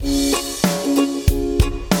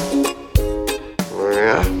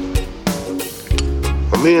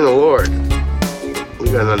Me and the Lord,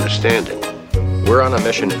 we got an understanding. We're on a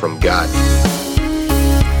mission from God.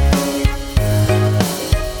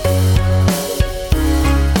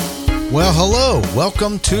 Well, hello.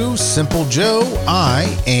 Welcome to Simple Joe.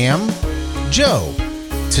 I am Joe.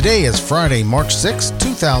 Today is Friday, March 6,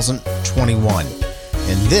 2021.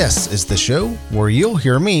 And this is the show where you'll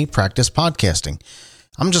hear me practice podcasting.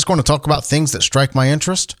 I'm just going to talk about things that strike my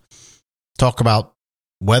interest, talk about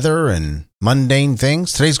weather and mundane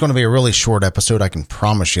things. Today's going to be a really short episode. I can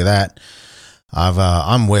promise you that.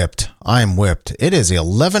 I'm whipped. I am whipped. It is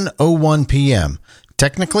 11:01 p.m.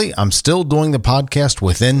 Technically, I'm still doing the podcast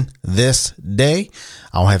within this day.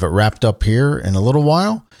 I'll have it wrapped up here in a little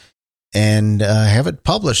while and have it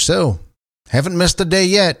published. So, haven't missed a day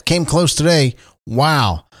yet. Came close today.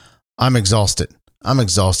 Wow. I'm exhausted.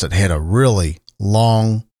 Had a really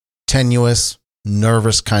long, tenuous,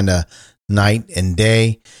 nervous kind of night and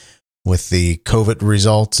day with the COVID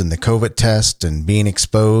results and the COVID test and being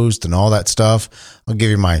exposed and all that stuff. I'll give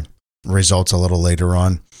you my results a little later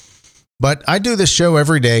on. But I do this show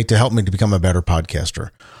every day to help me to become a better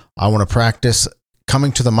podcaster. I want to practice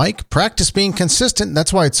coming to the mic, practice being consistent.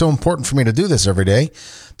 That's why it's so important for me to do this every day.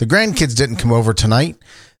 The grandkids didn't come over tonight.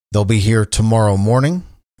 They'll be here tomorrow morning.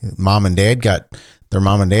 Their mom and dad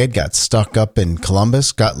got stuck up in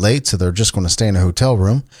Columbus, got late, so they're just going to stay in a hotel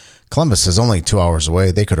room. Columbus is only 2 hours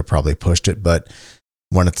away. They could have probably pushed it, but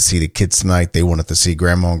wanted to see the kids tonight. They wanted to see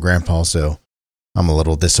grandma and grandpa, so I'm a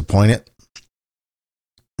little disappointed.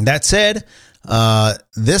 That said,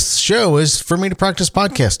 this show is for me to practice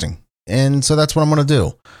podcasting, and so that's what I'm going to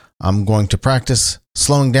do. I'm going to practice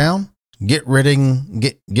slowing down, get rid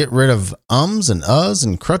of ums and uhs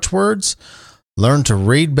and crutch words, learn to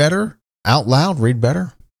read better out loud, read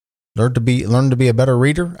better, learn to be a better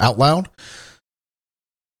reader out loud,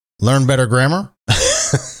 learn better grammar,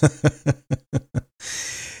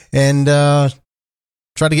 and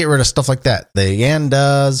try to get rid of stuff like that. The and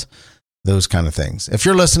does, those kind of things. If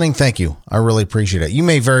you're listening, thank you. I really appreciate it. You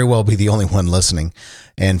may very well be the only one listening,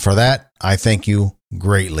 and for that, I thank you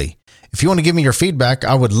greatly. If you want to give me your feedback,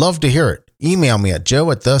 I would love to hear it. Email me at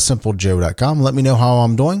joe@thesimplejoe.com. Let me know how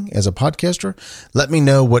I'm doing as a podcaster. Let me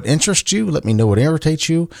know what interests you. Let me know what irritates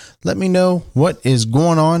you. Let me know what is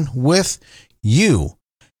going on with you.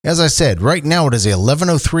 As I said, right now it is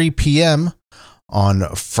 11:03 p.m.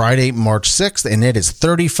 on Friday, March 6th, and it is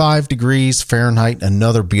 35 degrees Fahrenheit.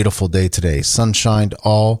 Another beautiful day today. Sunshine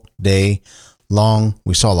all day long.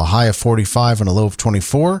 We saw a high of 45 and a low of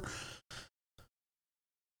 24.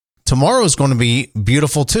 Tomorrow is going to be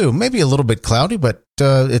beautiful too. Maybe a little bit cloudy, but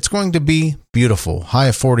it's going to be beautiful. High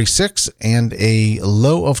of 46 and a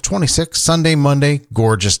low of 26. Sunday, Monday,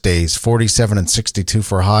 gorgeous days. 47 and 62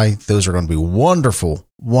 for high. Those are going to be wonderful,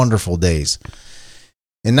 wonderful days.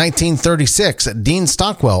 In 1936, actor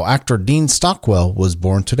Dean Stockwell was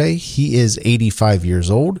born today. He is 85 years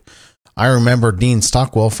old. I remember Dean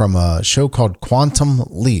Stockwell from a show called Quantum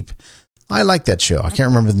Leap. I like that show. I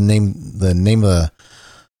can't remember the name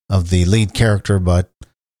of the lead character, but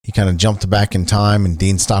he kind of jumped back in time, and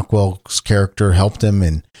Dean Stockwell's character helped him,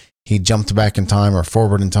 and he jumped back in time or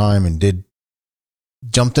forward in time and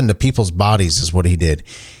jumped into people's bodies is what he did.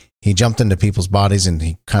 He jumped into people's bodies and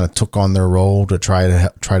he kind of took on their role to try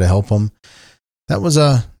to help them. That was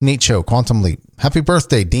a neat show, Quantum Leap. Happy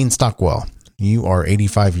birthday, Dean Stockwell. You are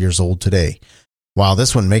 85 years old today. Wow,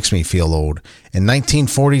 this one makes me feel old. In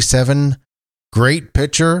 1947, great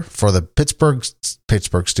pitcher for the Pittsburgh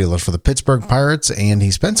Steelers, for the Pittsburgh Pirates, and he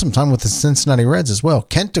spent some time with the Cincinnati Reds as well.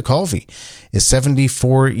 Kent Tekulve is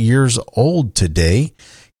 74 years old today.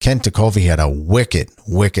 Kent Tekulve had a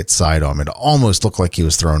wicked sidearm. It almost looked like he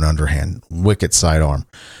was throwing underhand. Wicked sidearm.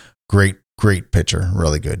 Great pitcher.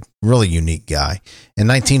 Really good. Really unique guy. In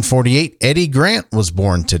 1948, Eddie Grant was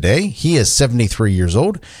born today. He is 73 years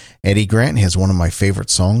old. Eddie Grant has one of my favorite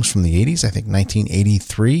songs from the 80s. I think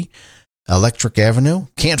 1983. Electric Avenue.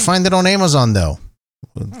 Can't find it on Amazon, though.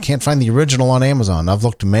 Can't find the original on Amazon. I've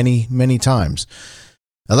looked many, many times.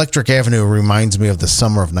 Electric Avenue reminds me of the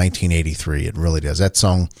summer of 1983. It really does. That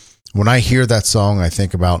song, when I hear that song, I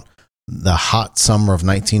think about the hot summer of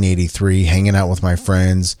 1983, hanging out with my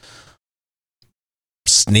friends,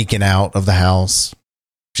 sneaking out of the house.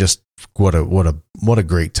 Just what a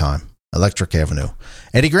great time. Electric Avenue.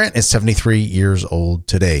 Eddie Grant is 73 years old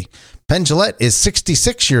today. Penn Jillette is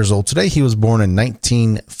 66 years old today. He was born in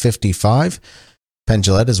 1955. Penn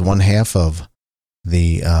Jillette is one half of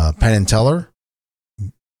the Penn and Teller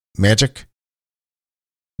Magic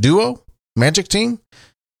duo, Magic team.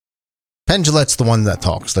 Penn Jillette's the one that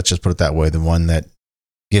talks. Let's just put it that way. The one that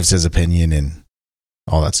gives his opinion and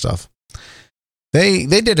all that stuff. They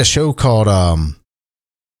did a show called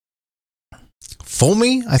Fool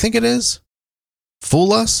Me, I think it is.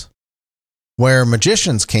 Fool Us, where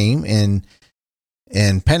magicians came and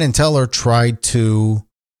Penn and Teller tried to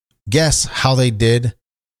guess how they did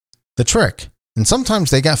the trick. And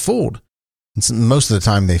sometimes they got fooled. And most of the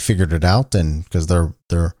time they figured it out, and because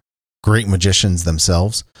they're great magicians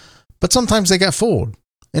themselves. But sometimes they got fooled.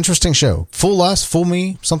 Interesting show. Fool Us, Fool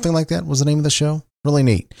Me, something like that was the name of the show. Really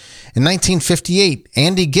neat. In 1958,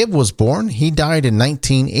 Andy Gibb was born. He died in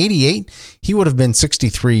 1988. He would have been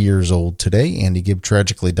 63 years old today. Andy Gibb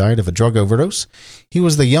tragically died of a drug overdose. He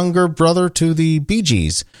was the younger brother to the Bee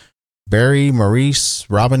Gees, Barry, Maurice,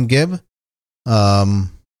 Robin Gibb.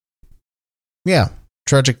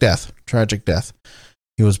 Tragic death.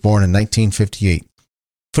 He was born in 1958.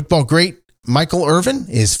 Football great Michael Irvin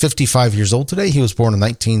is 55 years old today. He was born in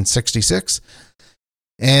 1966.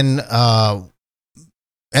 And great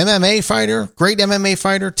MMA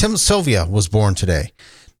fighter, Tim Sylvia was born today.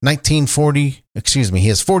 He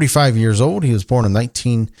is 45 years old. He was born in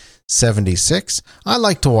 1976. I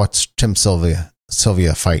like to watch Tim Sylvia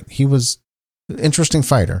fight. He was an interesting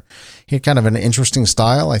fighter. He had kind of an interesting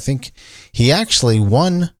style. I think he actually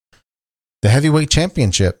won the heavyweight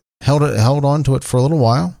championship, held on to it for a little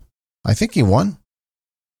while. I think he won.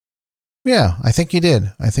 Yeah, I think he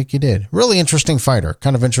did. Really interesting fighter.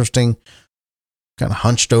 Kind of interesting, kind of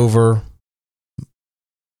hunched over,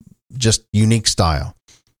 just unique style.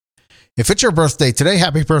 If it's your birthday today,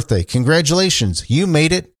 happy birthday. Congratulations. You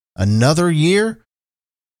made it another year.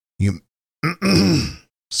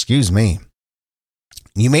 Excuse me.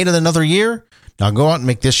 You made it another year. Now go out and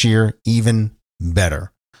make this year even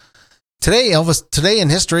better. Today in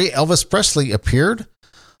history, Elvis Presley appeared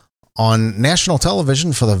on national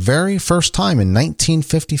television for the very first time in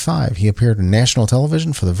 1955. He appeared on national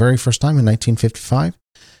television for the very first time in 1955.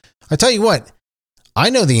 I tell you what, I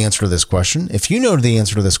know the answer to this question. If you know the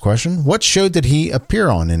answer to this question, what show did he appear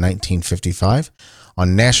on in 1955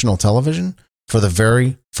 on national television for the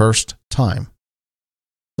very first time?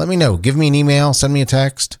 Let me know. Give me an email. Send me a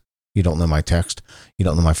text. You don't know my text. You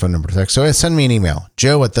don't know my phone number to text. So send me an email,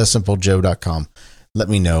 joe@thesimplejoe.com. Let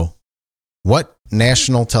me know, what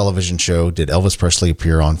national television show did Elvis Presley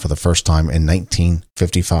appear on for the first time in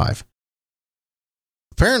 1955?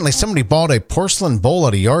 Apparently, somebody bought a porcelain bowl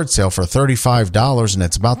at a yard sale for $35, and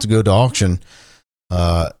it's about to go to auction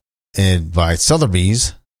by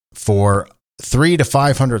Sotheby's for $300,000 to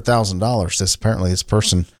 $500,000. This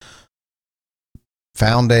person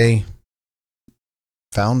found a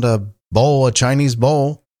bowl, a Chinese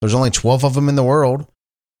bowl. There's only 12 of them in the world.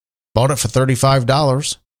 Bought it for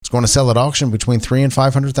 $35. It's going to sell at auction between $300,000 and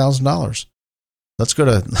 $500,000. Let's go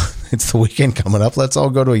to, it's the weekend coming up. Let's all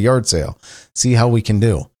go to a yard sale. See how we can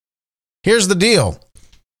do. Here's the deal.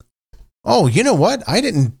 Oh, you know what? I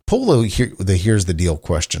didn't pull the here's the deal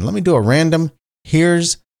question. Let me do a random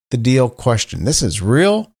here's the deal question. This is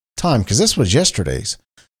real time because this was yesterday's.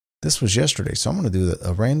 So I'm going to do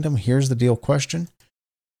a random here's the deal question.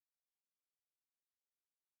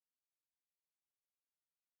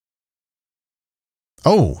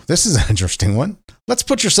 Oh, this is an interesting one. Let's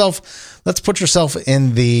put yourself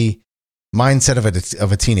in the mindset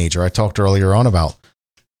of a teenager. I talked earlier on about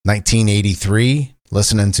 1983,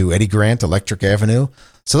 listening to Eddie Grant, Electric Avenue.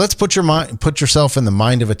 So let's put yourself in the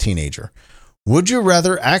mind of a teenager. Would you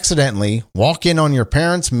rather accidentally walk in on your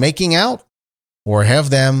parents making out or have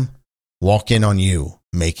them walk in on you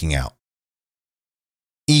making out?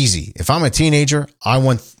 Easy. If I'm a teenager, I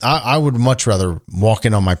would much rather walk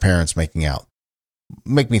in on my parents making out.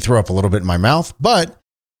 Make me throw up a little bit in my mouth, but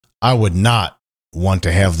I would not want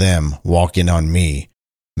to have them walk in on me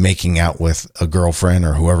making out with a girlfriend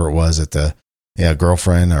or whoever it was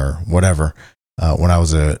girlfriend or whatever. When I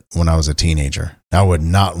was a teenager, I would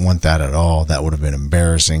not want that at all. That would have been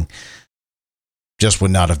embarrassing. Just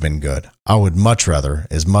would not have been good. I would much rather,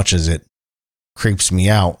 as much as it creeps me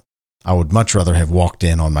out, I would much rather have walked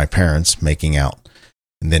in on my parents making out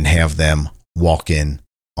and then have them walk in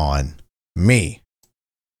on me.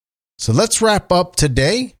 So let's wrap up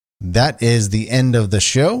today. That is the end of the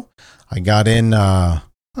show. I got in,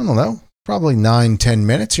 probably 9-10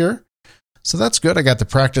 minutes here. So that's good. I got to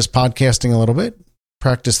practice podcasting a little bit,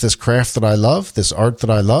 practice this craft that I love, this art that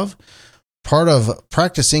I love. Part of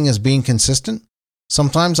practicing is being consistent.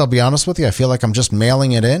 Sometimes, I'll be honest with you, I feel like I'm just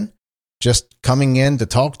mailing it in, just coming in to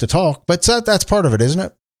talk, but that's part of it, isn't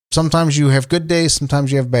it? Sometimes you have good days,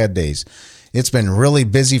 sometimes you have bad days. It's been really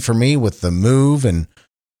busy for me with the move and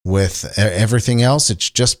with everything else. It's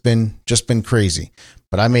just been crazy,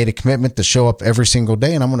 but I made a commitment to show up every single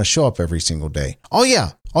day, and I'm going to show up every single day. Oh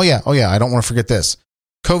yeah. I don't want to forget this.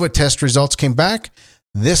 COVID test results came back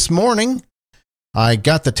this morning. I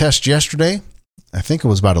got the test yesterday. I think it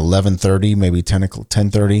was about 11:30, maybe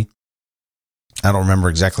 10:30. I don't remember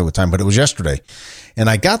exactly what time, but it was yesterday. And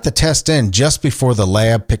I got the test in just before the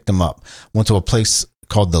lab picked them up. Went to a place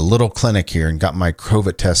called the Little Clinic here and got my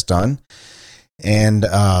COVID test done. And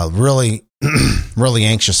really, really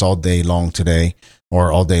anxious all day long today,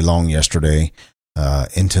 or all day long yesterday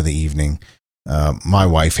into the evening. My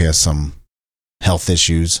wife has some health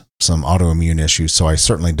issues, some autoimmune issues, so I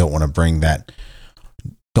certainly don't want to bring that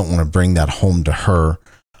home to her.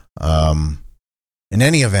 In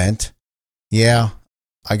any event, yeah,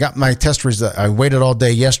 I got my test result. I waited all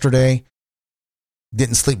day yesterday,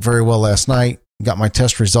 didn't sleep very well last night, got my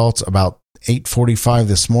test results about 8:45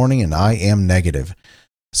 this morning, and I am negative.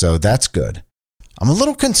 So that's good. I'm a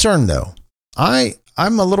little concerned though.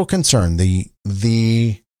 I'm a little concerned.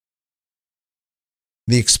 The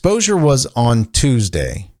exposure was on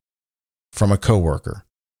Tuesday from a coworker,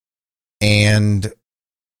 and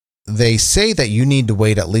they say that you need to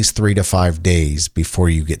wait at least 3 to 5 days before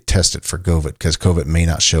you get tested for COVID, because COVID may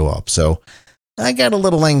not show up. So I got a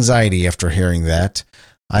little anxiety after hearing that.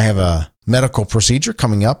 I have a medical procedure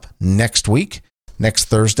coming up next week, next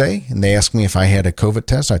Thursday, and they asked me if I had a COVID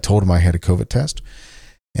test. I told them I had a COVID test.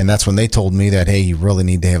 And that's when they told me that, hey, you really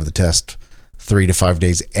need to have the test 3 to 5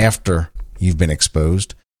 days after you've been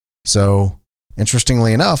exposed. So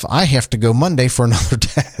interestingly enough, I have to go Monday for another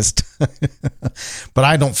test. But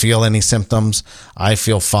I don't feel any symptoms. I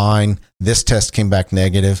feel fine. This test came back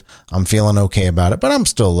negative. I'm feeling okay about it, but I'm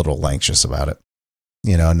still a little anxious about it.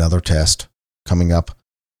 You know, another test coming up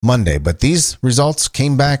Monday. But these results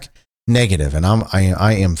came back negative, and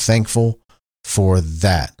I am thankful for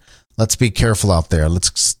that. Let's be careful out there.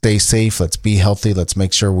 Let's stay safe. Let's be healthy. Let's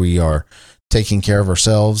make sure we are taking care of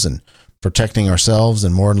ourselves and protecting ourselves.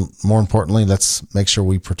 And more importantly, let's make sure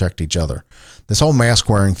we protect each other. This whole mask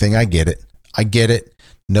wearing thing, I get it.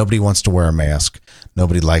 Nobody wants to wear a mask.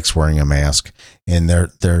 Nobody likes wearing a mask. And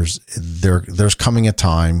there's coming a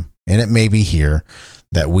time, and it may be here,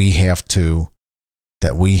 that we have to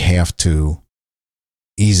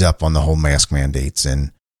ease up on the whole mask mandates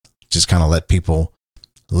and just kind of let people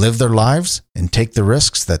live their lives and take the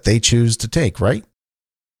risks that they choose to take, right?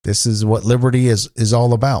 This is what liberty is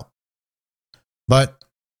all about. But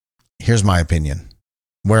here's my opinion.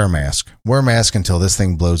 Wear a mask. Wear a mask until this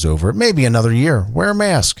thing blows over. It may be another year. Wear a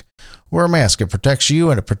mask. Wear a mask. It protects you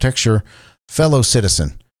and it protects your fellow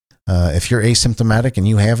citizen. If you're asymptomatic and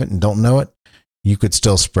you have it and don't know it, you could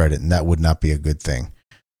still spread it, and that would not be a good thing.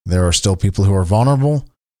 There are still people who are vulnerable.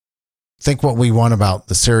 Think what we want about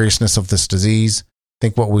the seriousness of this disease.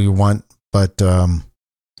 Think what we want, but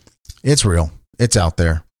it's real. It's out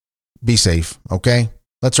there. Be safe, okay?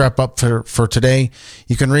 Let's wrap up for today.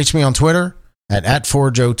 You can reach me on Twitter at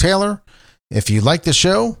 @4JoeTaylor. If you like the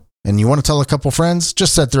show and you want to tell a couple friends,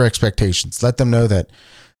 just set their expectations. Let them know that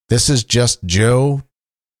this is just Joe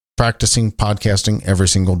practicing podcasting every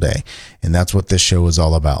single day. And that's what this show is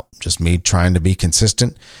all about. Just me trying to be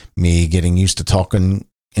consistent, me getting used to talking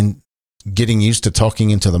into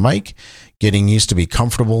the mic, getting used to be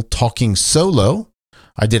comfortable talking solo.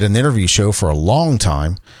 I did an interview show for a long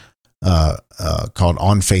time called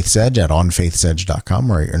On Faith's Edge at onfaithsedge.com,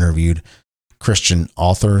 where I interviewed Christian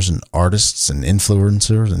authors and artists and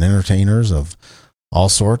influencers and entertainers of all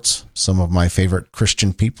sorts. Some of my favorite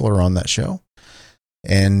Christian people are on that show.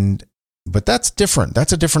 But that's different.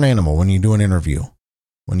 That's a different animal when you do an interview.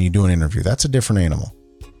 That's a different animal.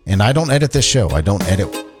 And I don't edit this show. I don't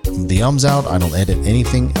edit the ums out. I don't edit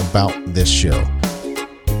anything about this show.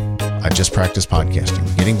 I just practice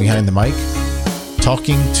podcasting, getting behind the mic,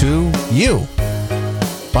 talking to you,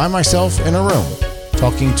 by myself in a room,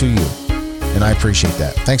 talking to you. And I appreciate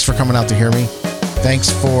that. Thanks for coming out to hear me. Thanks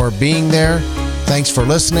for being there. Thanks for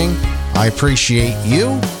listening. I appreciate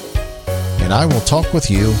you. And I will talk with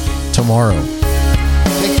you tomorrow.